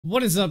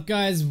What is up,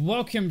 guys?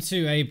 Welcome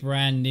to a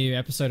brand new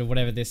episode of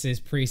whatever this is,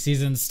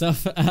 preseason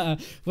stuff.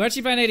 We're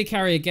actually playing AD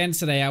carry again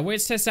today. I wanted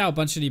to test out a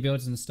bunch of new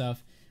builds and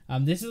stuff.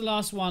 This is the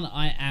last one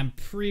I am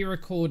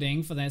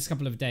pre-recording for the next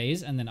couple of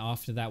days, and then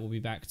after that we'll be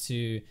back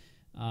to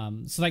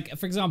so like,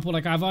 for example,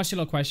 like I've asked you a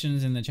lot of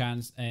questions in the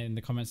chats, in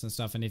the comments and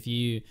stuff, and if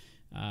you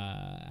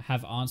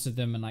have answered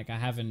them and like I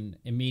haven't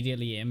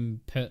immediately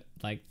input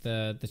like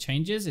the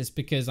changes, it's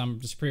because I'm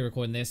just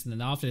pre-recording this, and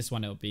then after this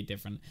one it'll be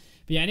different.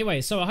 But yeah, anyway,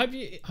 so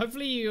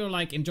hopefully you're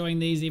like enjoying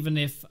these, even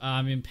if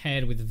I'm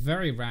impaired with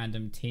very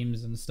random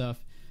teams and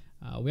stuff.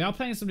 We are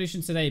playing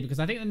Solution today because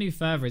I think the new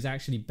Fervor is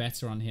actually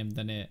better on him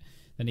than it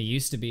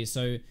used to be.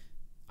 So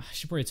I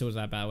should probably talk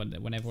that about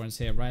when everyone's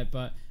here, right?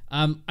 But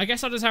I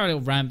guess I'll just have a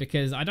little rant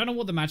because I don't know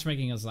what the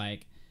matchmaking is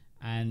like,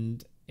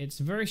 and it's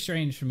very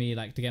strange for me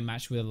like to get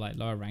matched with like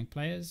lower ranked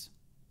players.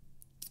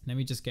 Let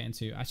me just get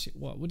into actually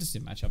we'll just do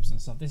matchups and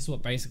stuff. This is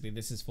what basically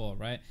this is for,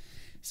 right?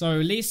 So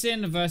Lee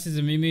Sin versus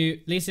Amumu.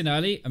 Lee Sin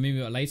early,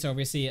 Amumu later,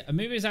 obviously.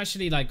 Amumu is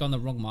actually like gone the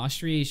wrong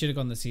mastery. He should have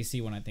gone the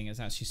CC one, I think. It's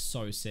actually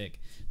so sick,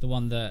 the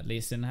one that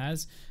Lee Sin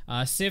has.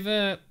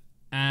 Sivir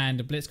and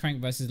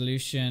Blitzcrank versus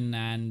Lucian,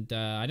 and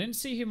I didn't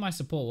see who my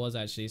support was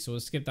actually, so we'll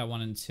skip that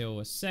one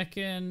until a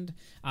second.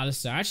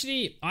 Alistair.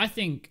 Actually, I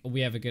think we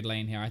have a good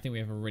lane here. I think we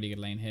have a really good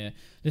lane here.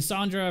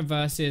 Lissandra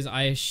versus,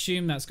 I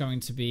assume that's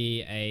going to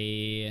be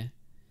a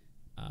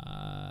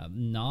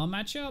Gnar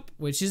matchup,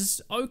 which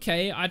is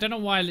okay. I don't know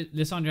why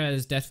Lissandra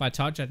has Death by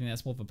Touch. I think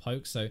that's more of a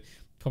poke, so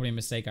probably a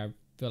mistake. I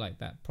feel like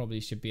that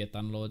probably should be a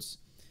Thunderlords.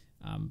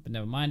 But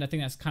never mind. I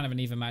think that's kind of an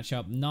even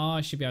matchup.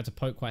 Gnar should be able to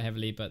poke quite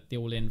heavily, but the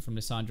all-in from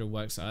Lissandra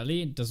works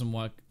early. It doesn't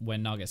work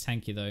when Gnar gets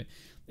tanky, though.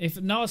 If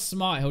Gnar's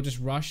smart, he'll just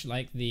rush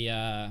like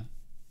the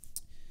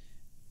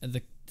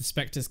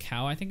Spectre's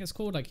Cow, I think it's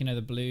called. Like, you know,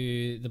 the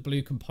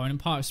blue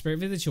component part of Spirit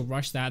Visage. He'll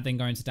rush that, then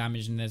go into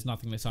damage, and there's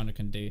nothing Lissandra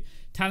can do.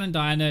 Talon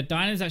Diana.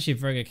 Diana's actually a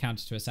very good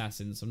counter to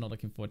Assassins, so I'm not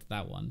looking forward to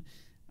that one.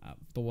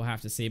 But we'll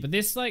have to see. But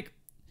this, like,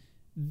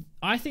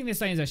 I think this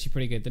lane is actually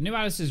pretty good. The new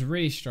Alice is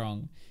really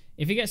strong.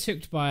 If he gets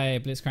hooked by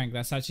Blitzcrank,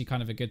 that's actually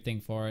kind of a good thing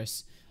for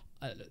us.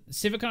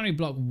 Sivir can only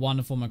block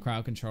one form of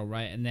crowd control,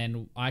 right? And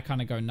then I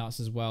kind of go nuts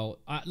as well.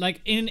 Like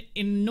in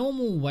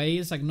normal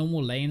ways, like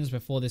normal lanes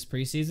before this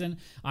preseason,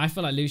 I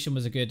feel like Lucian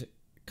was a good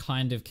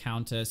kind of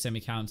counter,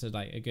 semi-counter,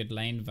 like a good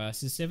lane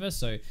versus Sivir.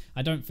 So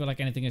I don't feel like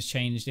anything has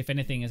changed. If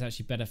anything, it's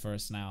actually better for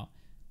us now.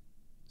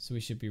 So we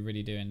should be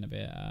really doing a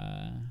bit,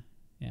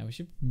 yeah, we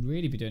should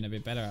really be doing a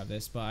bit better at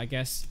this. But I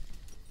guess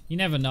you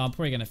never know. I'm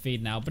probably going to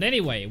feed now. But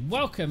anyway,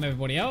 welcome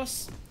everybody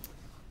else.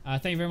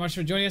 Thank you very much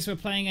for joining us. We're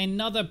playing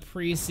another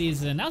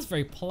preseason. That was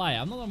very polite.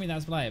 I'm not going to be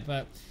that polite,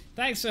 but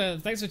thanks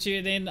for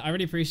tuning in. I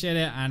really appreciate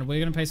it. And we're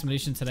going to play some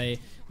Lucian today.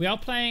 We are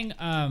playing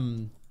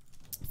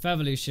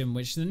Fervor Lucian,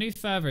 which the new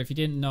Fervor, if you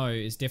didn't know,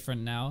 is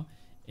different now.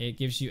 It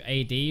gives you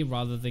AD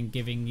rather than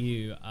giving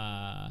you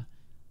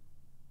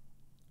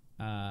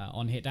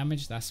on hit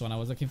damage. That's the one I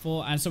was looking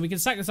for. And so we can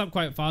stack this up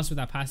quite fast with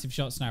our passive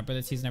shots and our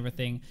abilities and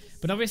everything.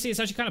 But obviously it's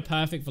actually kind of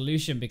perfect for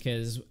Lucian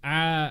because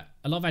a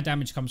lot of our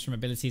damage comes from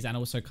abilities and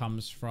also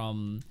comes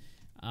from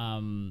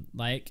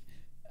like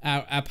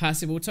our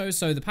passive autos.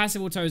 So the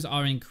passive autos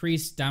are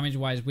increased damage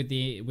wise with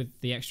the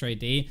extra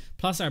AD,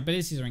 plus our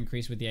abilities are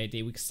increased with the AD.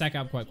 We can stack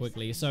up quite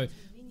quickly. So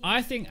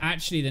I think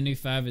actually the new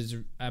Fervor is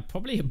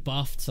probably a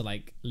buff to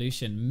like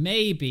Lucian.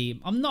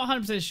 Maybe. I'm not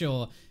 100%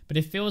 sure, but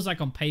it feels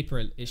like on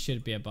paper it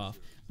should be a buff.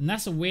 And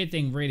that's a weird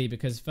thing really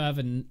because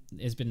Fervor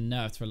has been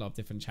nerfed for a lot of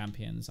different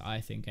champions,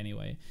 I think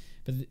anyway.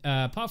 But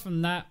apart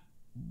from that,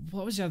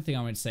 what was the other thing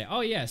I wanted to say?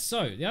 Oh yeah,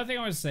 so the other thing I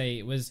wanted to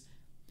say was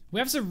we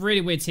have some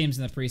really weird teams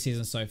in the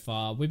preseason so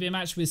far. We've been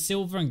matched with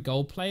silver and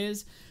gold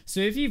players. So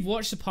if you've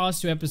watched the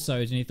past two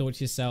episodes and you thought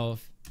to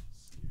yourself,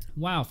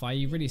 wow, Fi,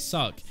 you really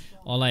suck.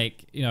 Or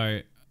like, you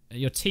know,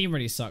 your team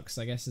really sucks,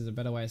 I guess is a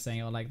better way of saying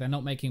it. Or like they're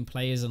not making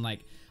plays and like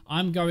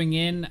I'm going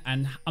in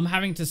and I'm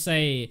having to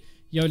say,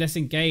 yo, let's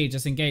engage,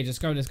 let's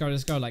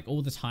go, like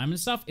all the time and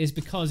stuff, is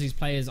because these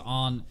players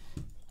aren't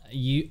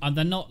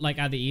they're not like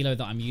at the elo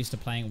that I'm used to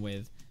playing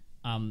with.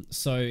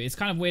 So it's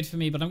kind of weird for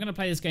me, but I'm going to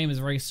play this game as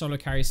a very solo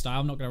carry style.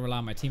 I'm not going to rely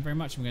on my team very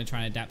much. I'm going to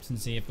try and adapt and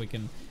see if we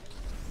can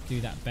do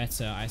that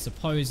better, I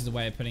suppose is the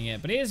way of putting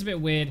it. But it is a bit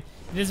weird.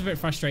 It is a bit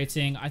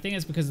frustrating. I think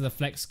it's because of the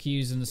flex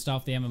queues and the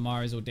stuff. The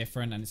MMR is all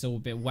different and it's all a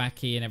bit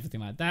wacky and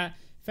everything like that.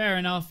 Fair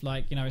enough.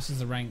 Like, you know, it's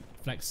just a ranked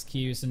flex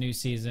queue. It's a new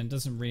season.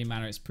 Doesn't really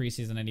matter. It's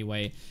preseason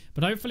anyway.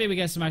 But hopefully we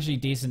get some actually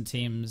decent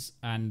teams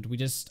and we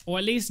just, or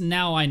at least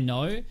now I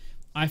know,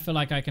 I feel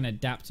like I can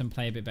adapt and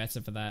play a bit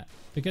better for that.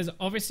 Because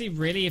obviously,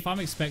 really, if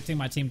I'm expecting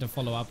my team to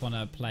follow up on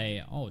a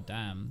play, oh,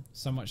 damn.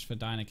 So much for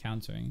Diana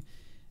countering.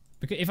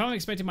 Because if I'm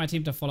expecting my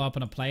team to follow up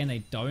on a play and they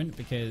don't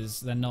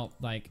because they're not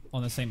like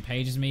on the same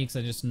page as me because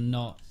they're just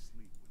not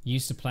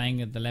used to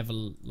playing at the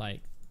level,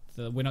 like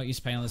we're not used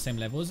to playing on the same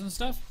levels and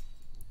stuff,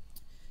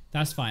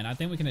 that's fine. I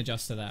think we can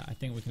adjust to that. I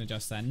think we can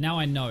adjust that. Now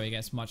I know it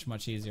gets much,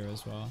 much easier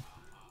as well.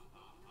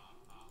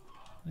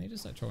 They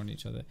just like trolling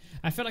each other.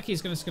 I feel like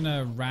he's just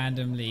gonna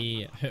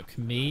randomly hook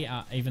me,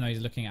 even though he's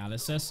looking at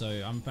Alistair. So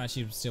I'm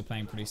actually still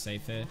playing pretty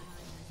safe here.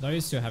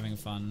 Those two are having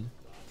fun.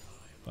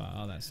 But,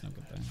 oh, that's not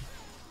good though.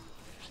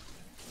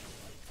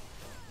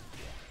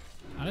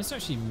 Alice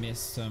actually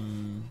missed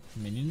some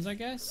minions, I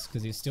guess,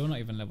 because he's still not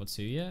even level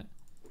 2 yet.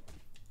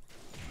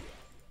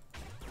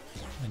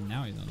 And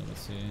now he's not level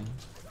 2.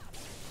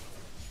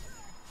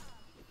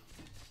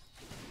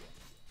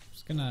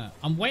 Just gonna...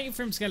 I'm waiting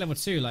for him to get level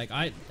 2. Like,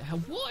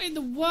 what in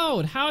the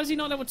world? How is he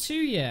not level 2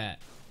 yet?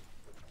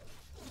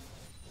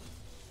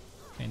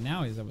 Okay,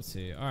 now he's level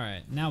 2.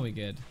 Alright, now we're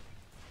good.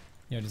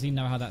 Yo, does he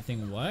know how that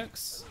thing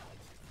works?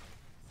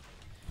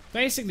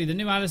 Basically, the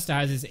new Alistair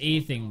has his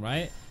E thing,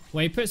 right?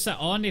 Where he puts that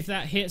on, if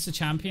that hits a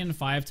champion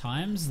 5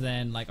 times,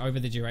 then like over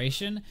the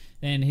duration,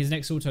 then his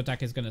next auto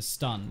attack is going to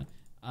stun.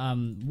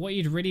 What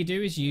you'd really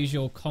do is you use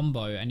your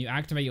combo and you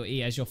activate your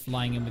E as you're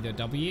flying in with your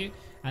W.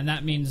 And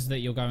that means that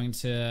you're going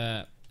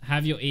to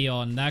have your E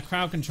on. They're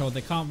crowd controlled.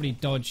 They can't really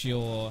dodge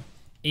your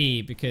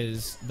E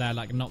because they're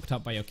like knocked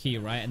up by your key,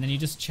 right? And then you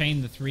just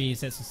chain the 3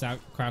 sets of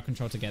crowd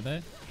control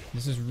together.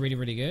 This is really,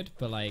 really good.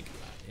 But like,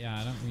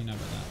 yeah, I don't really know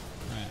about that.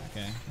 Right,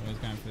 okay. Always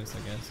going for this, I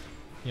guess.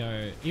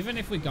 Yo, even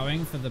if we're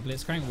going for the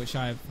Blitzcrank, which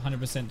I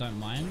 100% don't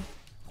mind.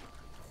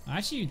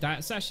 Actually,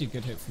 that's actually a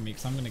good hook for me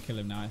because I'm going to kill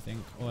him now, I think.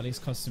 Or at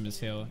least cost him his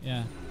heal.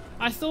 Yeah.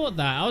 I thought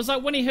that. I was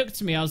like, when he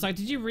hooked me, I was like,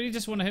 did you really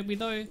just want to hit me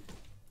though?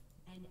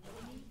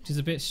 Which is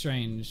a bit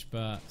strange,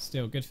 but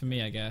still good for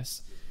me, I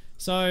guess.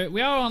 So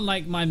we are on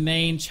like my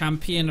main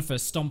champion for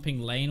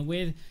stomping lane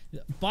with.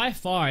 By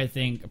far, I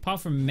think,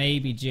 apart from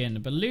maybe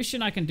Jhin. But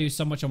Lucian, I can do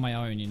so much on my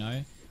own, you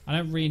know? I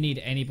don't really need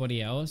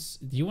anybody else.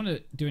 Do you want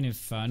to do an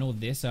Infernal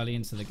this early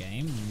into the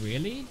game?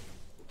 Really?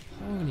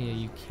 Holy, are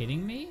you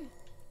kidding me?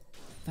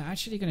 They're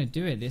actually going to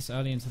do it this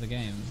early into the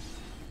game.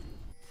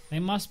 They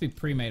must be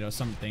pre-made or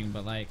something,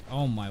 but like,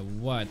 oh my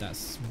word,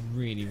 that's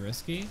really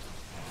risky.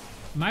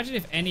 Imagine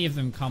if any of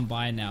them come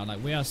by now.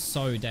 Like, we are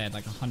so dead,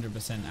 like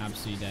 100%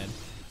 absolutely dead.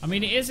 I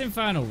mean, it is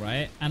Infernal,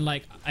 right? And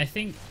like, I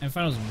think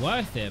Infernal's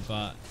worth it,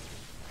 but...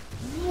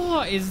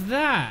 What is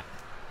that?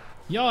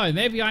 Yo,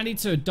 maybe I need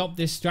to adopt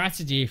this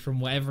strategy from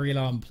whatever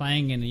elo I'm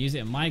playing in and use it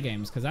in my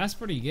games, because that's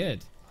pretty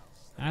good.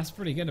 That's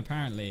pretty good,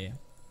 apparently.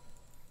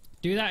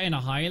 Do that in a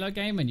high elo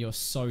game and you're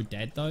so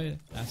dead, though.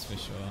 That's for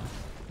sure.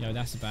 Yo,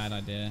 that's a bad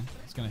idea.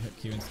 It's going to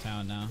hook you into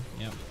tower now.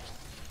 Yep.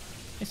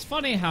 It's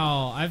funny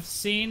how I've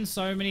seen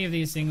so many of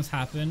these things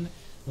happen.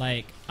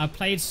 Like, I've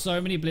played so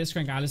many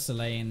Blitzcrank Alistair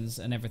lanes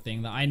and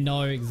everything that I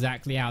know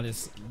exactly how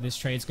this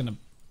trade's going to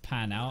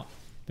pan out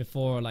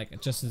before, like,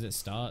 just as it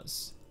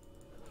starts.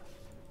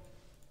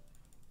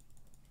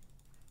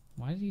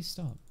 Why did he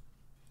stop?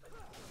 I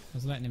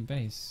was letting him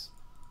base.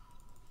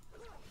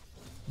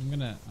 I'm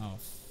gonna... Oh,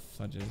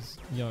 fudges.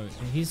 Yo,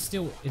 he's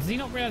still... Does he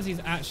not realize he's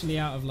actually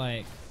out of,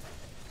 like...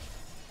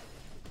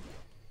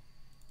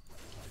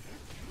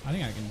 I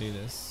think I can do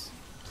this.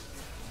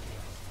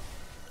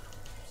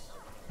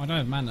 I don't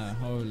have mana.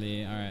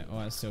 Holy. Alright. Oh,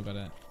 I still got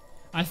it.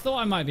 I thought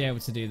I might be able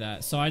to do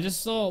that. So I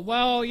just thought,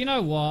 well, you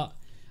know what?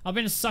 I've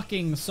been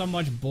sucking so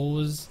much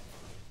balls.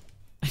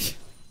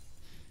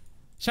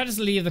 Should I just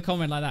leave the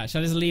comment like that? Should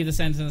I just leave the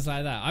sentence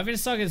like that? I've been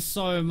sucking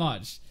so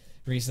much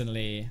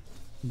recently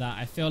that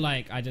I feel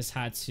like I just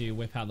had to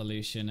whip out the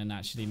Lucian and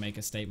actually make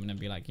a statement and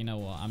be like, you know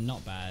what? I'm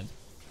not bad.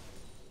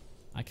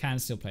 I can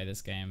still play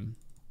this game.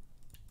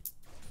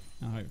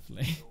 Oh,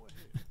 hopefully.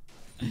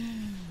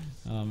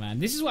 Oh man,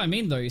 this is what I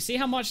mean though. You see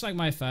how much like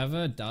my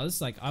fervor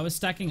does? Like I was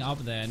stacking up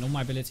there and all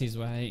my abilities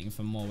were hitting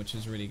for more, which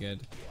is really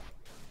good.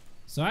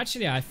 So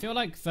actually I feel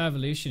like Fervor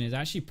Lucian is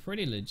actually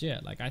pretty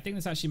legit. Like I think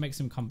this actually makes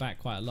him come back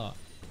quite a lot.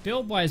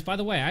 Build wise, by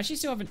the way, I actually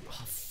still haven't...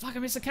 Oh fuck, I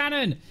missed the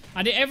cannon!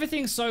 I did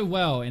everything so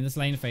well in this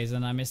lane phase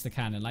and I missed the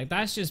cannon. Like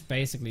that's just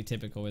basically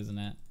typical, isn't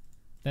it?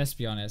 Let's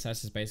be honest,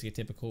 that's just basically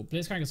typical.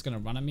 Blitzcrank is going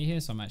to run at me here,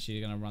 so I'm actually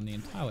going to run the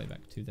entire way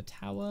back to the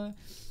tower.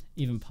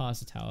 Even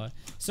past the tower.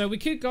 So we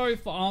could go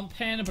for Arm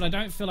Pen, but I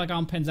don't feel like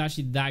Arm Pen's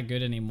actually that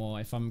good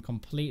anymore, if I'm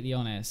completely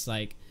honest.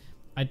 Like,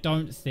 I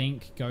don't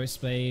think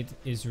Ghostblade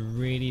is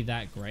really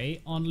that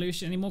great on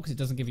Lucian anymore, because it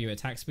doesn't give you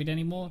attack speed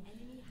anymore.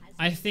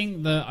 I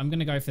think that I'm going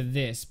to go for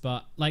this,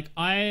 but like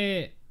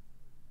I'm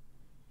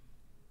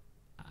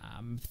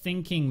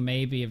thinking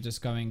maybe of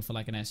just going for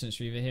like an Essence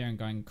Reaver here and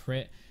going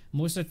crit.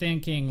 I'm also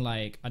thinking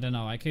like, I don't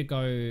know,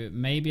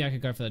 maybe I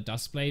could go for the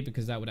Duskblade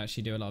because that would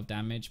actually do a lot of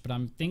damage. But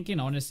I'm thinking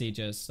honestly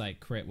just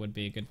like crit would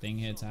be a good thing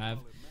here to have.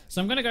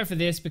 So I'm going to go for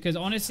this because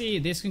honestly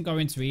this can go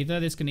into either.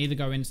 This can either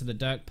go into the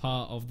Dirk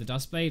part of the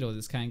Duskblade or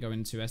this can go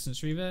into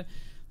Essence Reaver.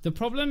 The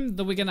problem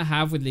that we're going to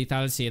have with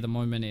lethality at the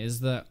moment is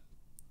that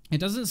it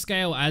doesn't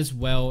scale as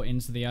well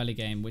into the early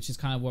game, which is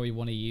kind of where we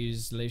want to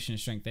use Lucian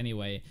Strength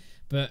anyway.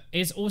 But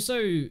it's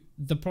also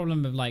the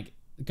problem of like,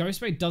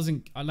 Ghostblade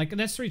doesn't... Like,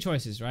 there's 3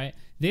 choices, right?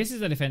 This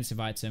is a defensive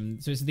item,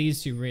 so it's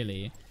these 2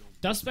 really.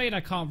 Duskblade I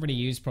can't really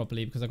use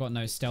properly because I've got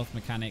no stealth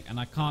mechanic, and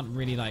I can't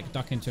really like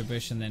duck into a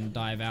bush and then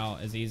dive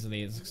out as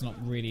easily. It's not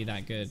really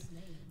that good.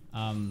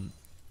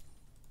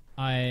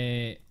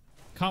 I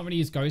can't really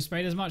use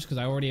Ghostblade as much because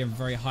I already am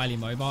very highly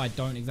mobile. I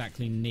don't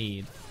exactly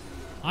need...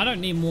 I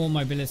don't need more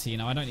mobility, you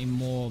know? I don't need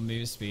more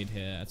move speed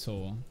here at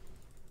all.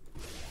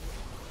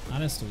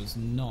 Alistair was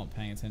not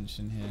paying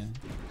attention here.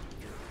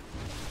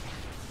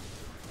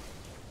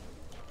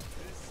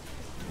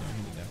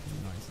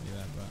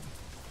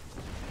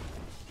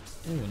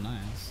 Oh,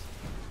 nice.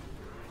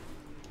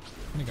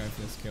 I'm gonna go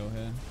for this kill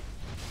here.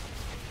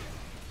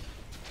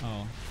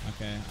 Oh,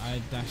 okay.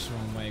 I dashed the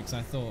wrong way because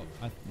I thought...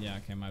 yeah,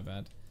 okay, my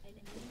bad.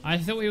 I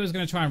thought he was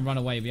going to try and run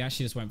away, but he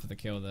actually just went for the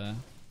kill there.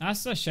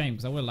 That's a shame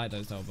because I would have liked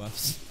those double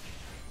buffs.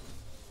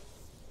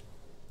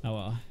 Oh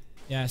well.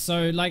 Yeah,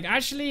 so like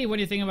actually when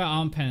you think about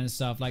arm pen and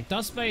stuff, like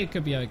Duskblade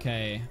could be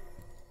okay.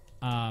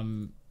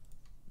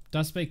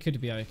 Duskblade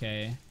could be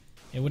okay.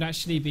 It would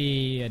actually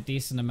be a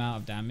decent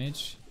amount of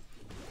damage.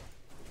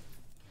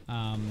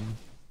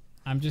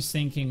 I'm just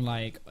thinking,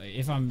 like,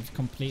 if I'm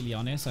completely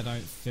honest, I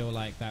don't feel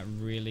like that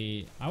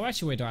really... I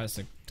actually wait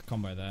to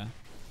combo there.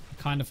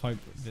 I kind of hope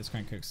this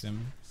crank cooks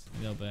him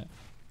a little bit.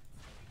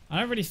 I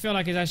don't really feel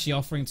like it's actually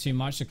offering too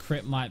much. The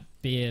crit might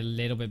be a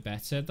little bit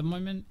better at the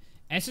moment.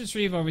 Essence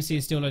Reeve obviously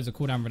is still loads of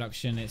cooldown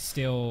reduction. It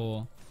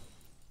still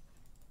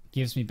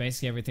gives me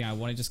basically everything I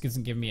want. It just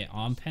doesn't give me an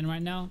arm pen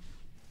right now.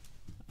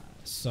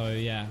 So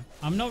yeah,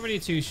 I'm not really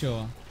too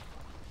sure.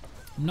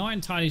 I'm not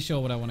entirely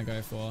sure what I want to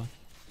go for.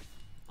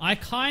 I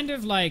kind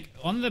of like,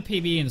 on the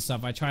PB and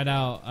stuff, I tried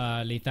out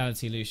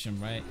Lethality Lucian,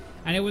 right?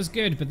 And it was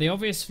good, but the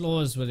obvious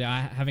flaws with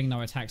having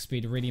no attack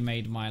speed really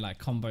made my like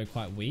combo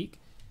quite weak.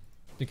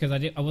 Because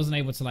I wasn't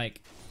able to like,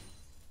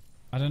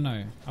 I don't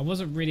know. I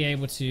wasn't really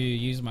able to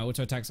use my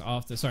auto attacks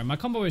after. Sorry, my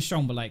combo was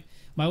strong, but like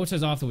my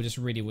autos after were just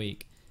really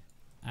weak.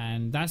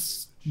 And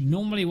that's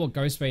normally what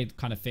Ghostblade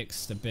kind of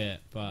fixed a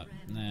bit, but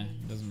nah,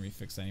 it doesn't really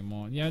fix it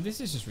anymore. Yeah,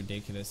 this is just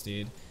ridiculous,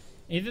 dude.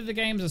 Either the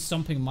games are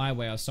stomping my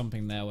way or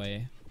stomping their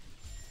way.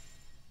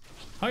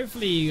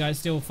 Hopefully you guys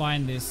still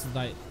find this,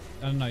 like,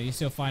 I don't know, you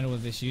still find all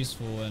of this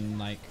useful and,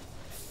 like,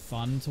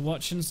 fun to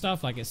watch and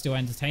stuff. Like, it's still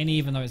entertaining,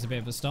 even though it's a bit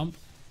of a stomp.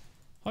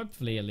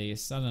 Hopefully, at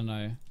least. I don't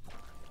know.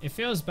 It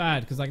feels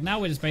bad, because, like,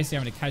 now we're just basically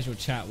having a casual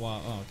chat while...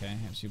 Oh, okay.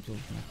 Actually,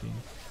 absorbed my key.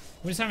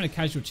 We're just having a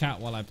casual chat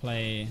while I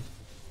play...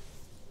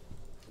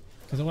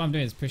 Because all I'm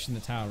doing is pushing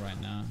the tower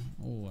right now.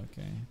 Oh,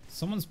 okay.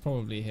 Someone's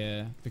probably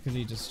here, because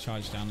he just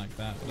charged down like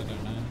that, but I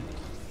don't know.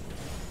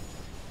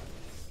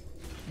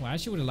 Well, I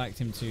actually would have liked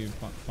him to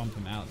bump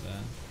him out there.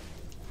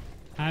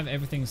 Have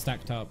everything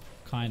stacked up,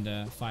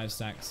 kinda, 5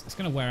 stacks. It's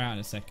gonna wear out in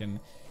a second.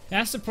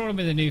 That's the problem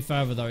with the new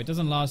Fervor though. It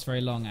doesn't last very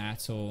long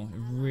at all. It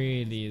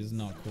really is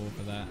not cool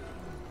for that.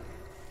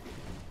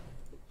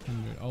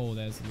 100. Oh,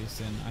 there's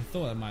Lucian. I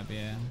thought that might be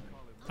it.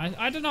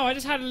 I don't know. I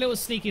just had a little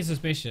sneaky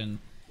suspicion.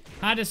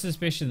 I had a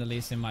suspicion that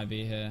Lucian might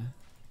be here.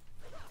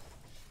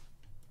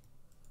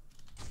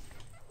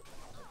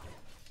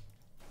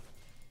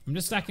 I'm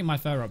just stacking my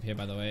Fervor up here,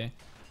 by the way.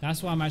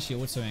 That's why I'm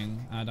actually autoing.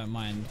 I don't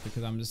mind,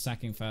 because I'm just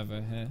stacking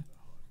Fervor here.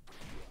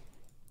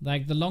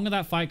 Like, the longer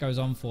that fight goes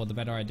on for, the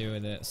better I do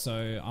with it.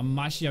 So, I'm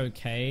actually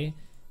okay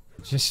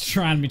just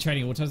trying to be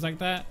trading autos like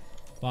that.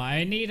 But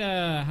I need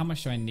a... How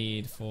much do I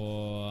need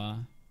for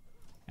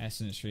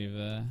Essence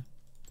Reaver?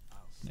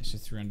 That's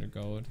just 300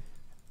 gold.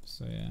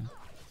 So, yeah.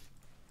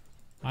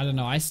 I don't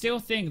know. I still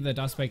think the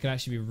Duskblade could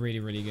actually be really,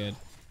 really good.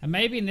 And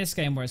maybe in this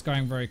game where it's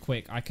going very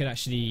quick, I could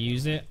actually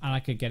use it and I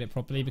could get it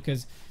properly,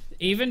 because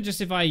even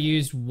just if I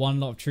used one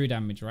lot of true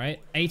damage, right?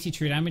 80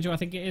 true damage, I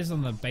think it is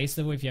on the base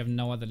level if you have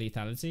no other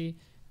lethality.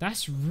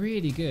 That's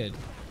really good.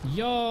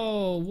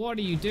 Yo, what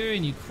are you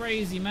doing, you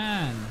crazy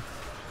man?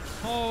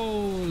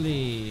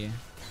 Holy.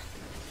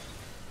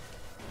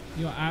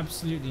 You're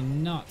absolutely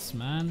nuts,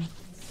 man.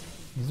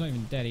 He's not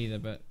even dead either,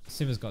 but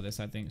Siva's got this,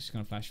 I think. She's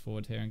going to flash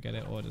forward here and get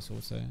it, or just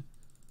also...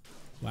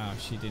 Wow,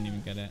 she didn't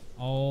even get it.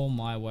 Oh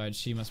my word,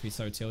 she must be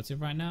so tilted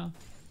right now.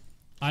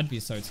 I'd be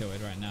so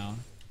tilted right now.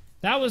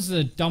 That was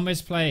the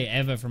dumbest play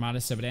ever from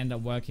Alistair, but it ended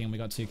up working and we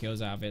got 2 kills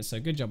out of it.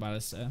 So good job,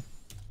 Alistair.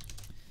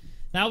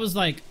 That was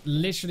like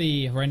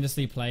literally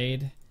horrendously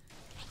played,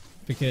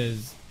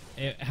 because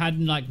it had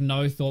like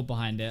no thought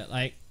behind it.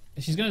 Like,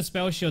 she's going to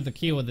spell shield the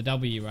Q or the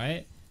W,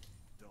 right?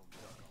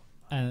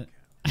 And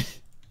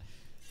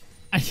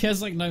he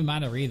has like no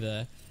mana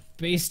either,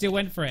 but he still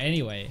went for it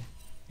anyway.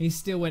 He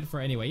still went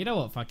for it anyway. You know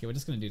what? Fuck it. We're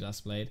just going to do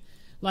Duskblade.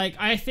 Like,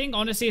 I think,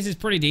 honestly, this is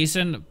pretty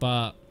decent,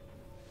 but...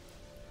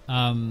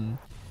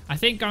 I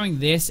think going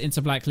this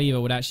into Black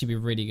Cleaver would actually be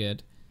really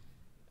good.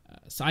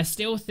 So I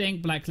still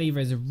think Black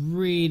Cleaver is a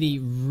really,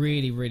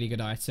 really, really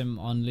good item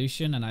on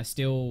Lucian, and I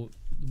still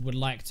would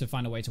like to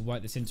find a way to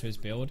work this into his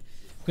build,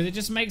 because it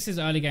just makes his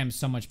early game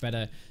so much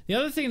better. The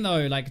other thing,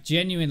 though, like,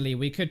 genuinely,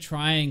 we could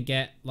try and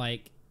get,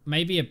 like,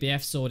 maybe a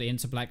BF sword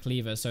into Black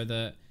Cleaver so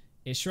that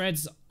it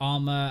shreds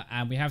armor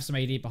and we have some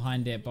AD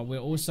behind it, but we're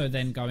also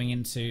then going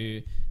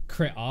into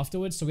crit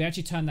afterwards. So we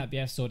actually turn that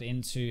BF sword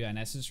into an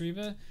Essence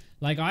Reaver.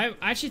 Like, I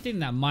actually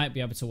think that might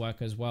be able to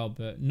work as well,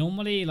 but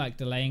normally, like,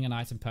 delaying an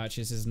item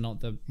purchase is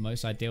not the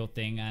most ideal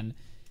thing, and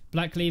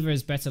Black Cleaver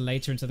is better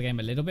later into the game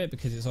a little bit,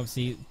 because it's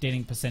obviously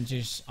dealing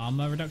percentage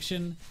armor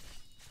reduction,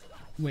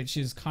 which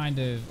is kind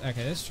of...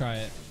 Okay, let's try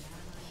it.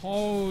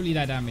 Holy,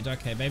 that damage.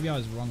 Okay, maybe I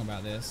was wrong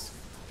about this.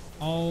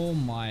 Oh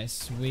my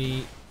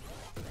sweet...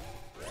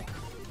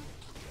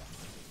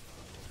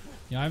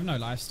 Yeah, I have no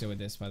lifesteal with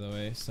this, by the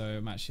way, so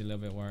I'm actually a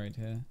little bit worried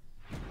here.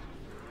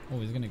 Oh,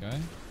 he's gonna go.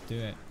 Do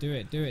it, do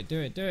it, do it, do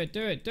it, do it,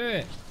 do it, do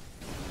it!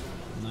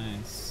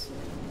 Nice.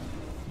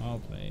 Well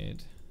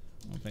played.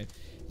 Well played.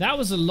 That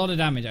was a lot of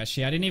damage,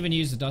 actually. I didn't even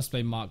use the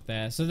Duskblade mark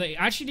there. So the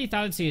actually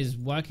lethality is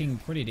working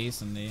pretty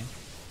decently. It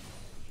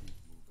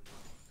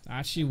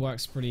actually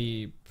works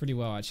pretty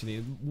well, actually.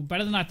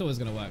 Better than I thought it was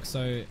going to work.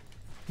 So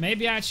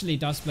maybe actually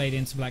Duskblade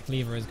into Black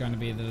Cleaver is going to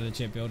be the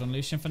legit build on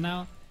Lucian for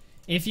now.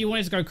 If you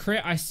wanted to go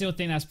crit, I still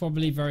think that's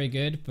probably very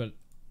good. But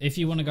if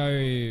you want to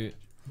go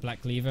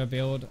Black Cleaver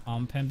build,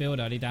 arm pen build,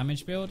 early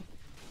damage build,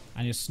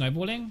 and you're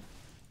snowballing,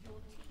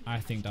 I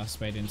think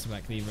Duskblade into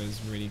Black Cleaver is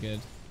really good.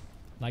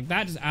 Like,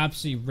 that just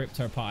absolutely ripped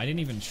her apart. I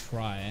didn't even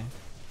try.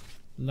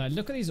 Like,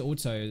 look at these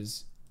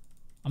autos.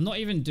 I'm not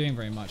even doing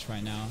very much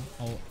right now.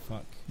 Oh,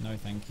 fuck. No,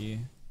 thank you.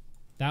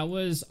 That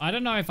was... I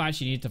don't know if I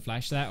actually needed to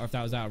flash that or if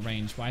that was out of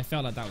range, but I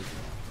felt like that was...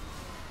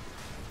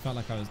 Felt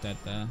like I was dead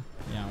there.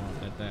 Yeah, I was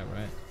dead there,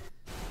 right?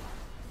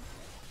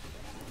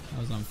 That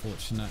was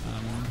unfortunate.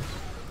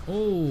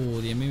 Oh,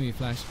 the Amimi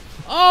flash.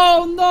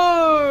 Oh,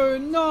 no!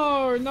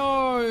 No,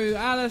 no!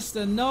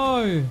 Alistair,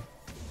 no!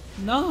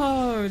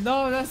 No,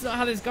 no, that's not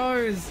how this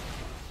goes.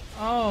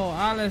 Oh,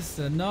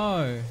 Alistair,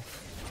 no.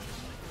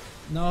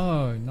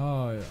 No,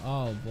 no.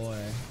 Oh,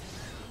 boy.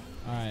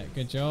 Alright,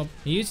 good job.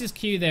 He used his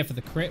Q there for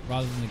the crit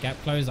rather than the gap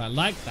close. I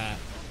like that.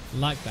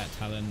 Like that,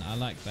 Talon. I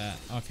like that.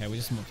 Okay, we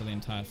just mopped for the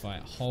entire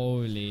fight.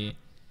 Holy.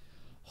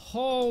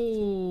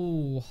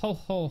 Ho, ho,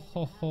 ho,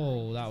 ho,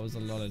 ho. That was a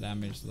lot of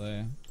damage,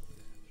 though.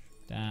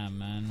 Damn,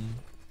 man.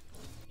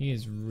 He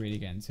is really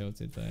getting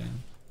tilted, though.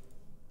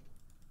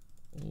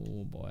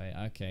 Oh boy.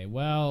 Okay.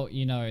 Well,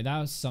 you know, that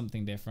was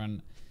something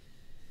different.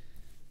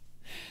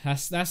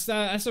 That's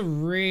a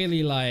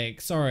really, like,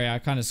 sorry, I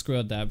kind of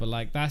screwed there, but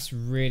like that's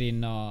really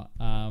not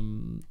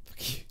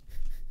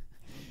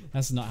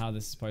that's not how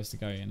this is supposed to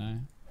go, you know.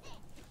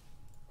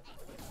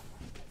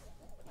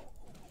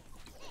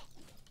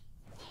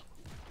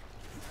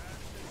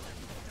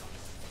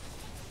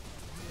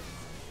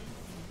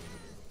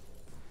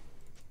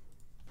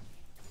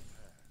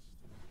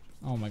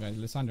 Oh my god,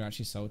 Lissandra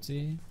actually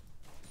salty.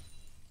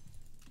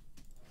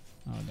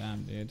 Oh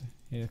damn, dude.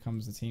 Here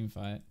comes the team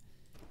fight.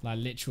 Like,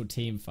 literal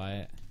team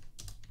fight.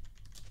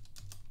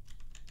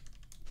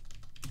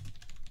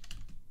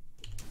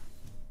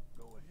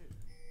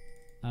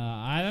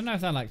 I don't know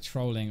if they're like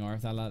trolling or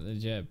if they're like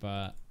legit,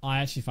 but I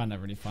actually find that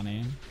really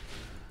funny.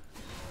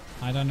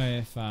 I don't know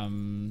if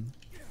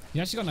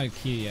you actually got no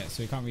Q yet,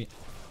 so you can't read.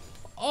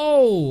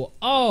 Oh,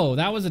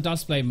 that was a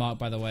Duskblade mark,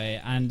 by the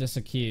way, and just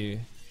a Q.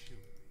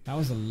 That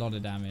was a lot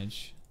of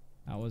damage.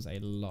 That was a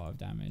lot of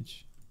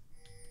damage.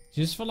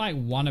 Just for like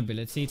one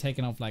ability,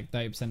 taking off like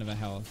 30% of her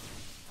health.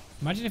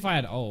 Imagine if I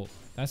had ult.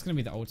 That's going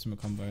to be the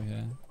ultimate combo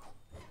here.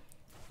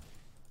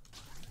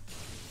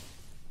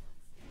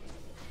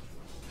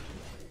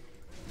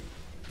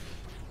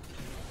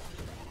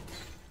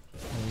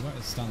 Oh, we got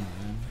a stun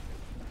there.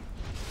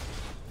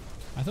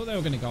 I thought they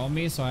were going to go on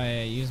me, so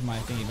I used my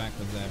thingy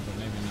backwards there, but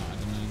maybe not. I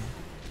don't know.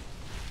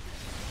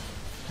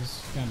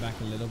 Just going back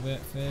a little bit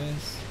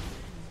first.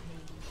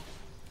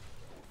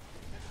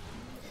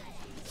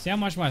 See how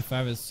much my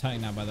fervor is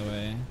hurting now, by the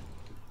way.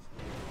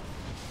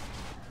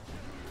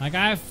 Like,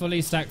 I have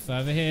fully stacked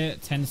fervor here,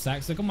 10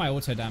 stacks. Look at my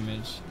auto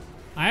damage.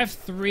 I have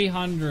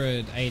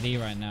 300 AD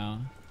right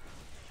now.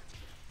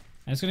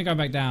 And it's going to go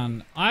back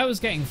down. I was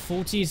getting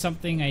 40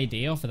 something AD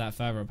off of that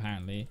fervor,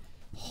 apparently.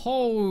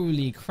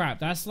 Holy crap.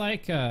 That's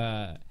like,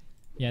 yeah,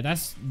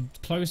 that's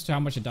close to how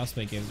much a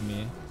Duskblade gives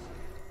me.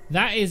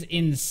 That is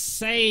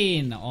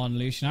insane on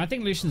Lucian. I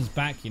think Lucian's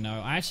back, you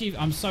know.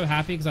 I'm so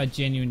happy because I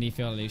genuinely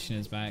feel Lucian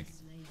is back.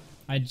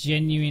 I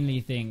genuinely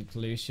think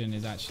Lucian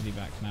is actually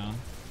back now.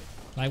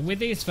 Like, with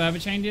these fervor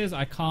changes,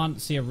 I can't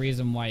see a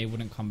reason why he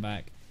wouldn't come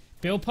back.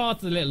 Build path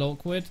is a little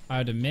awkward, I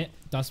would admit.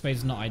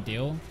 Duskblade's not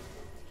ideal.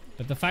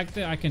 But the fact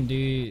that I can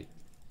do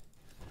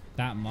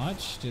that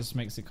much just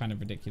makes it kind of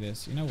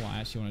ridiculous. You know what? I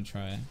actually want to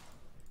try.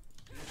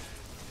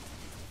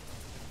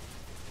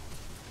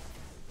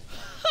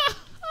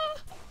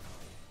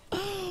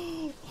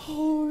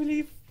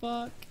 Holy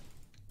fuck.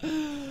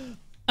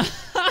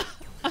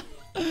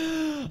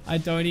 I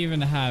don't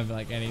even have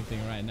like anything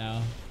right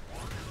now.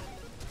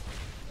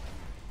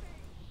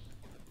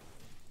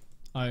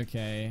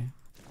 Okay.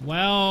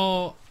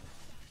 Well,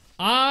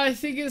 I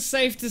think it's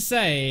safe to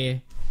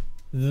say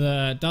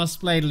the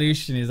Duskblade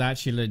Lucian is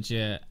actually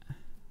legit.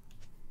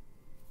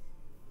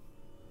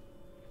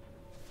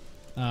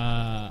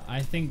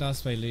 I think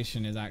Duskblade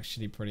Lucian is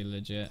actually pretty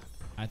legit.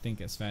 I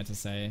think it's fair to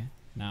say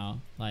now.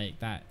 Like,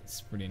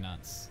 that's pretty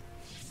nuts.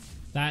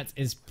 That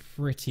is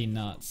pretty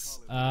nuts.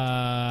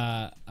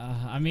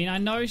 I mean, I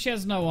know she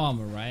has no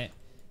armor, right?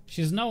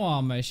 She has no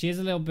armor. She is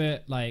a little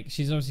bit like,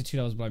 she's obviously 2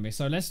 levels below me.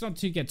 So let's not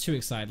get too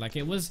excited. Like,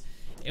 it was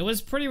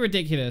pretty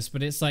ridiculous,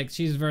 but it's like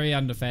she's very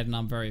underfed and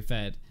I'm very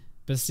fed.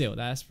 But still,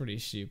 that's pretty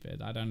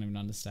stupid. I don't even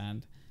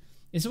understand.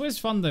 It's always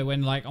fun though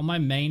when like on my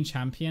main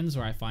champions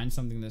where I find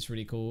something that's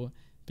really cool,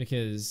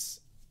 because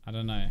I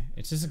don't know,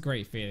 it's just a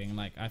great feeling.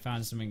 Like, I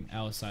found something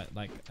else,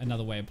 like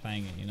another way of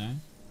playing it, you know?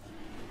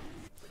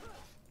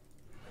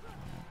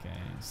 Okay,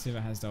 see if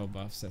it has double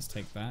buffs. Let's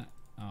take that.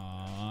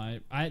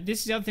 This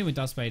is the other thing with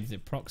Duskblade, is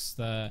it procs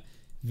the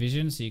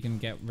vision so you can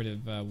get rid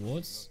of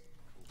wards.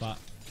 But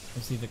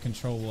obviously the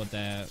control ward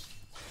there,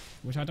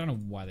 which I don't know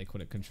why they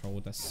call it control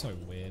ward. That's so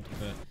weird.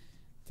 But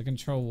the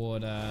control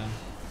ward. Oh,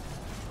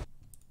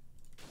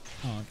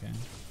 okay.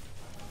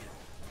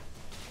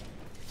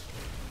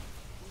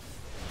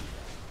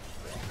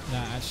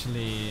 That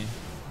actually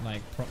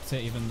like propped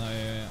it, even though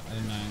I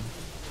don't know.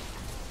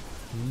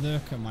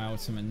 Look at my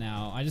ultimate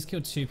now. I just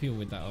killed 2 people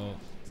with that ult.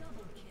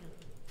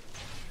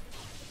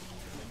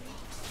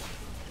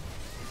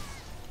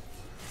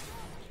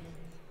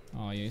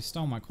 Oh, you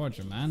stole my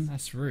quadrant, man.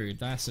 That's rude.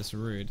 That's just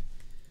rude.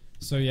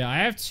 So yeah, I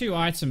have 2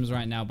 items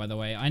right now, by the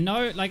way. I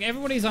know, like,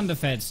 everybody's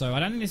underfed, so I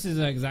don't think this is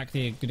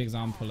exactly a good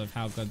example of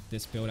how good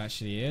this build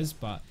actually is,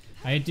 but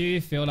I do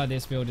feel like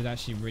this build is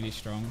actually really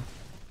strong.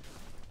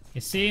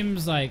 It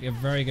seems like a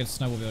very good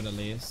snowball build at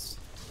least.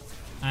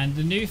 And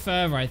the new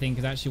fervor, I think,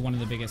 is actually one of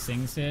the biggest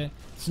things here.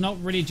 It's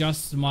not really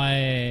just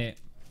my...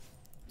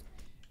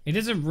 It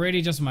isn't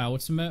really just my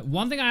ultimate.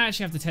 One thing I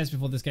actually have to test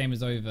before this game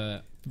is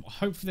over.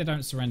 Hopefully they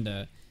don't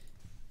surrender.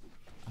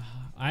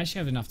 I actually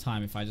have enough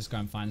time if I just go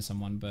and find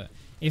someone. But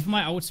if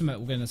my ultimate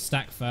we're going to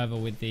stack fervor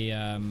with the...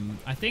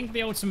 I think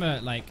the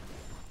ultimate, like...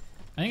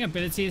 I think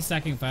ability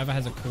stacking fervor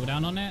has a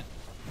cooldown on it.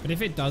 But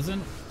if it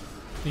doesn't,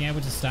 being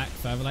able to stack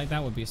fervor like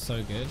that would be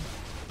so good.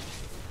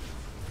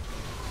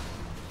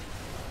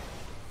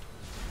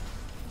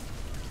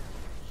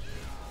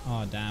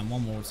 Oh damn,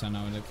 one more turn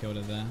I would have killed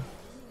it there.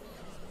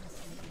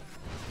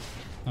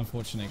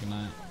 Unfortunate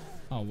ignite.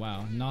 Oh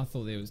wow, no, I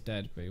thought he was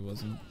dead, but he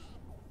wasn't.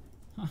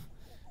 Huh.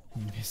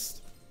 He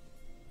missed.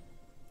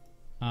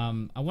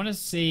 I want to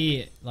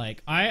see,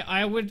 like,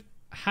 I would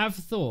have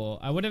thought,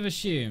 I would have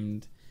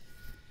assumed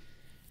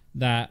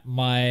that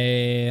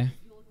my...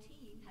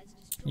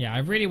 Yeah, I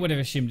really would have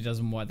assumed it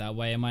doesn't work that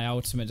way and my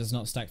ultimate does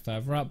not stack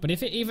further up. But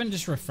if it even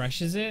just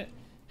refreshes it,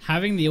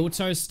 having the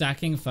auto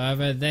stacking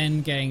further,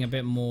 then getting a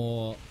bit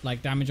more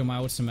like damage on my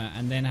ultimate,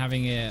 and then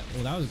having it...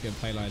 Well, that was a good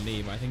play like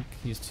Lee, but I think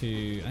he's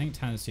too... I think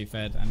Tan's too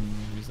fed and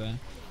he was there.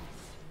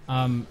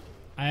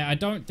 I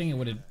don't think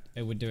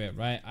it would do it,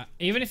 right?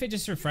 Even if it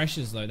just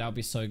refreshes though, that would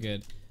be so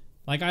good.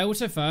 Like, I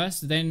auto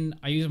first, then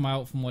I use my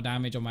ult for more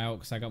damage on my ult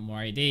because I got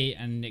more AD,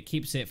 and it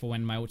keeps it for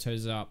when my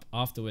ulto's up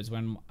afterwards,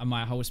 when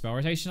my whole spell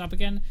rotation up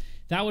again.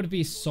 That would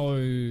be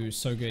so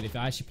good if it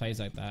actually plays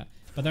like that.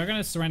 But they're going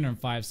to surrender in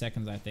 5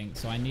 seconds, I think.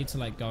 So I need to,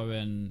 like, go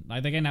and...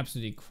 Like, they're getting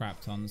absolutely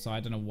crapped on, so I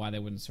don't know why they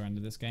wouldn't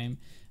surrender this game.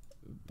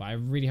 But I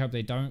really hope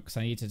they don't, because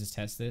I need to just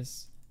test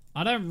this.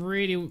 I don't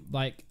really,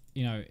 like...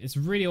 You know, it's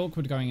really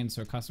awkward going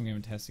into a custom game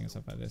and testing and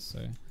stuff like this, so...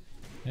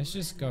 Let's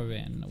just go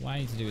in. What I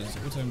need to do is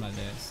auto him like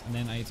this, and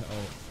then I need to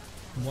ult.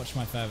 And watch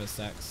my fervor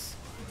stacks.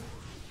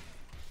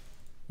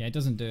 Yeah, it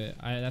doesn't do it.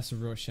 That's a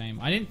real shame.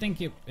 I didn't think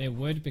it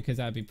would, because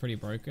that would be pretty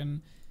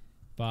broken.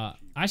 But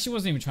I actually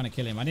wasn't even trying to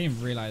kill him. I didn't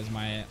even realize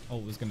my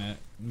ult was going to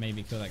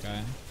maybe kill that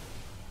guy.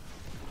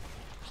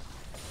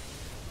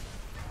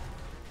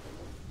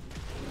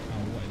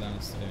 Oh, what is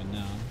Alice doing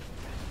now?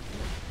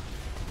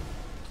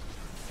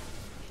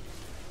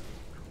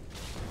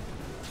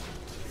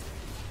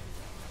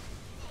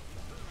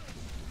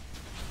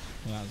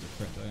 Well, that was a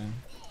crit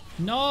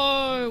though.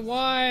 No!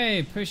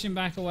 Why? Push him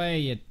back away,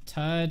 you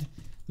turd.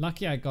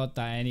 Lucky I got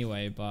that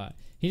anyway, but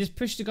he just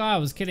pushed the guy I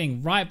was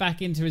killing right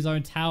back into his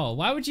own tower.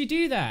 Why would you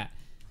do that?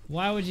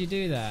 Why would you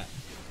do that?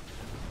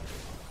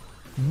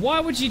 Why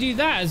would you do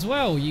that as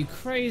well, you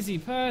crazy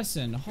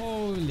person?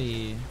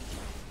 Holy...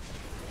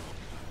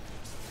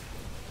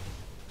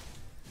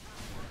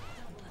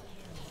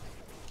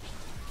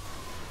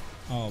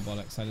 Oh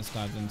bollocks, I just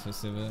dived into a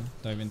Sivir.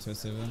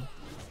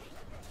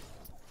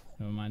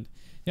 Never mind.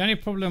 The only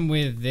problem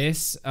with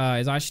this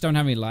is I actually don't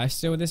have any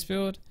lifesteal with this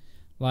build.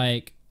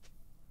 Like,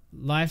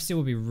 lifesteal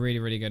would be really,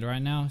 really good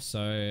right now.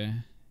 So,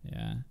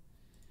 yeah.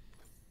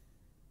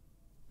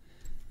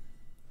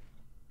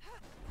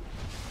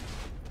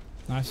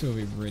 Lifesteal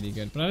would be really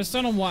good. But I just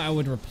don't know what I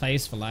would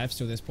replace for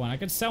lifesteal at this point. I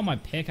could sell my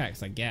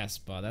pickaxe, I guess,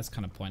 but that's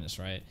kind of pointless,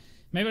 right?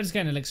 Maybe I'll just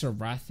get an elixir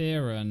of wrath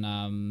here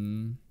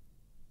and...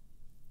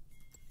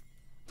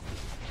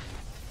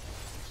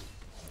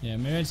 Yeah,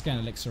 maybe I just get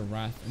an elixir of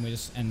wrath and we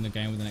just end the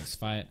game with the next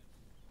fight.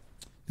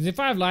 Because if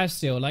I have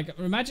lifesteal, like,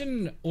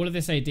 imagine all of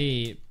this AD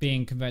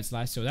being converted to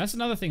lifesteal. That's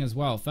another thing as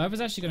well.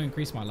 Fervor's actually going to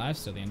increase my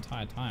lifesteal the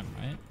entire time,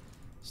 right?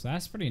 So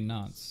that's pretty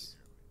nuts.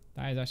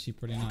 That is actually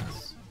pretty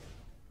nuts.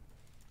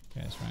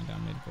 Okay, let's run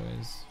down mid,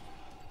 boys.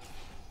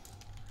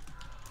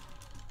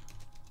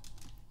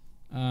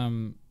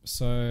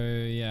 So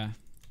yeah.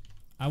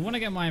 I want to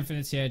get my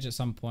Infinity Edge at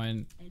some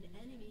point.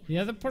 The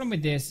other problem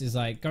with this is,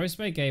 like,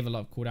 Ghostblade gave a lot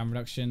of cooldown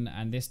reduction,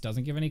 and this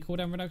doesn't give any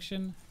cooldown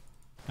reduction.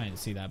 I didn't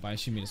see that, but I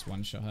assume you just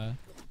one-shot her.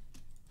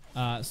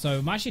 So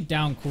I'm actually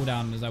down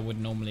cooldown as I would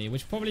normally,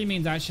 which probably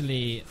means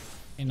actually,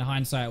 in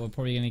hindsight, we're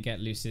probably going to get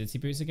Lucidity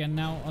boots again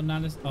now on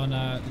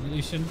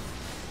Lucian.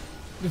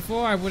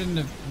 Before, I wouldn't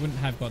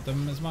have got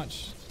them as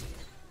much.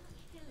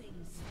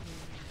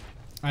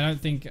 I don't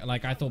think,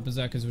 like, I thought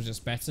Berserkers was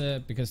just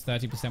better because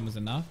 30% was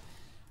enough.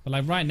 But,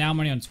 like, right now I'm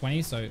only on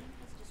 20, so...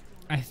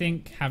 I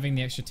think having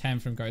the extra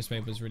 10 from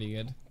Ghostblade was really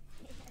good.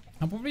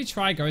 I'll probably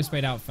try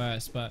Ghostblade out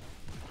first, but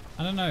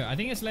I don't know. I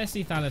think it's less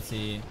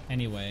lethality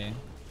anyway.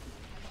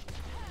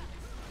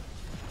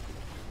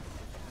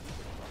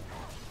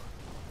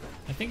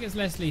 I think it's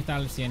less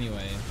lethality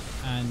anyway,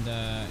 and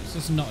it's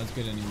just not as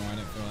good anymore. I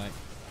don't feel like.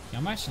 Yeah,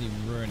 I'm actually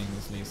ruining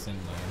this Lee Sin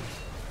though.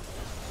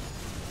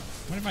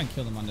 I wonder if I can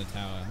kill them under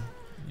tower.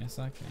 Yes,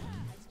 I can.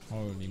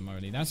 Holy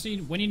moly! That's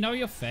when you know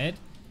you're fed.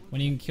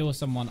 When you can kill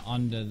someone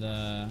under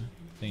the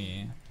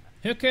thingy.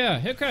 Hook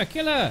her,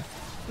 kill her!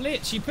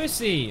 Blitz, you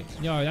pussy!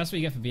 Yo, that's what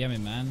you get for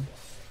BMing, man.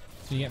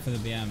 That's what you get for the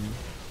BM.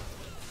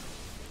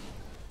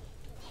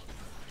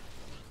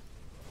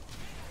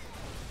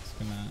 It's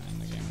gonna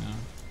end the game now.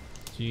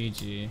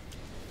 GG.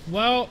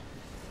 Well,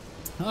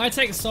 I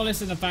take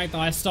solace in the fact that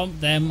I stomped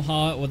them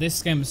hard, or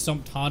this game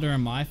stomped harder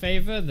in my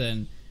favor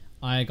than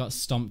I got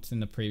stomped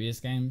in the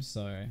previous game,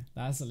 so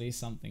that's at least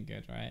something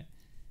good, right?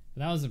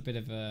 But that was a bit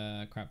of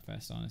a crap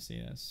fest,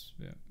 honestly. That's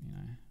a bit, you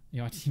know.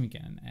 Yo, I didn't even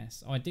get an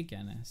S. Oh, I did get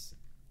an S.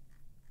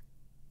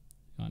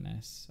 Got an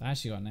S. I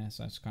actually got an S.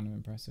 That's kind of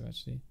impressive,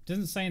 actually. It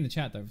doesn't say in the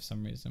chat, though, for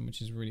some reason,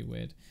 which is really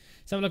weird.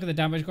 Let's have a look at the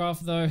damage graph,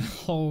 though.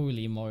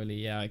 Holy moly.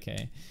 Yeah,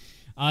 okay.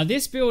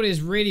 This build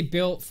is really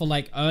built for,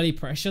 like, early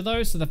pressure,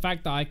 though. So the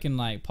fact that I can,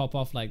 like, pop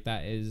off like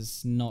that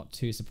is not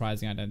too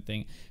surprising, I don't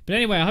think. But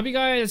anyway, I hope you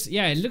guys...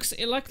 Yeah, it looks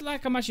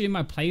like I'm actually doing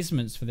my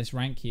placements for this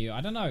rank queue. I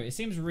don't know. It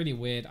seems really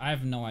weird. I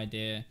have no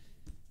idea.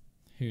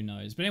 Who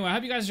knows? But anyway, I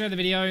hope you guys enjoyed the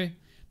video.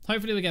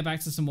 Hopefully we'll get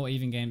back to some more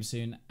even games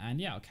soon. And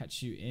yeah, I'll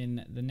catch you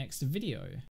in the next video.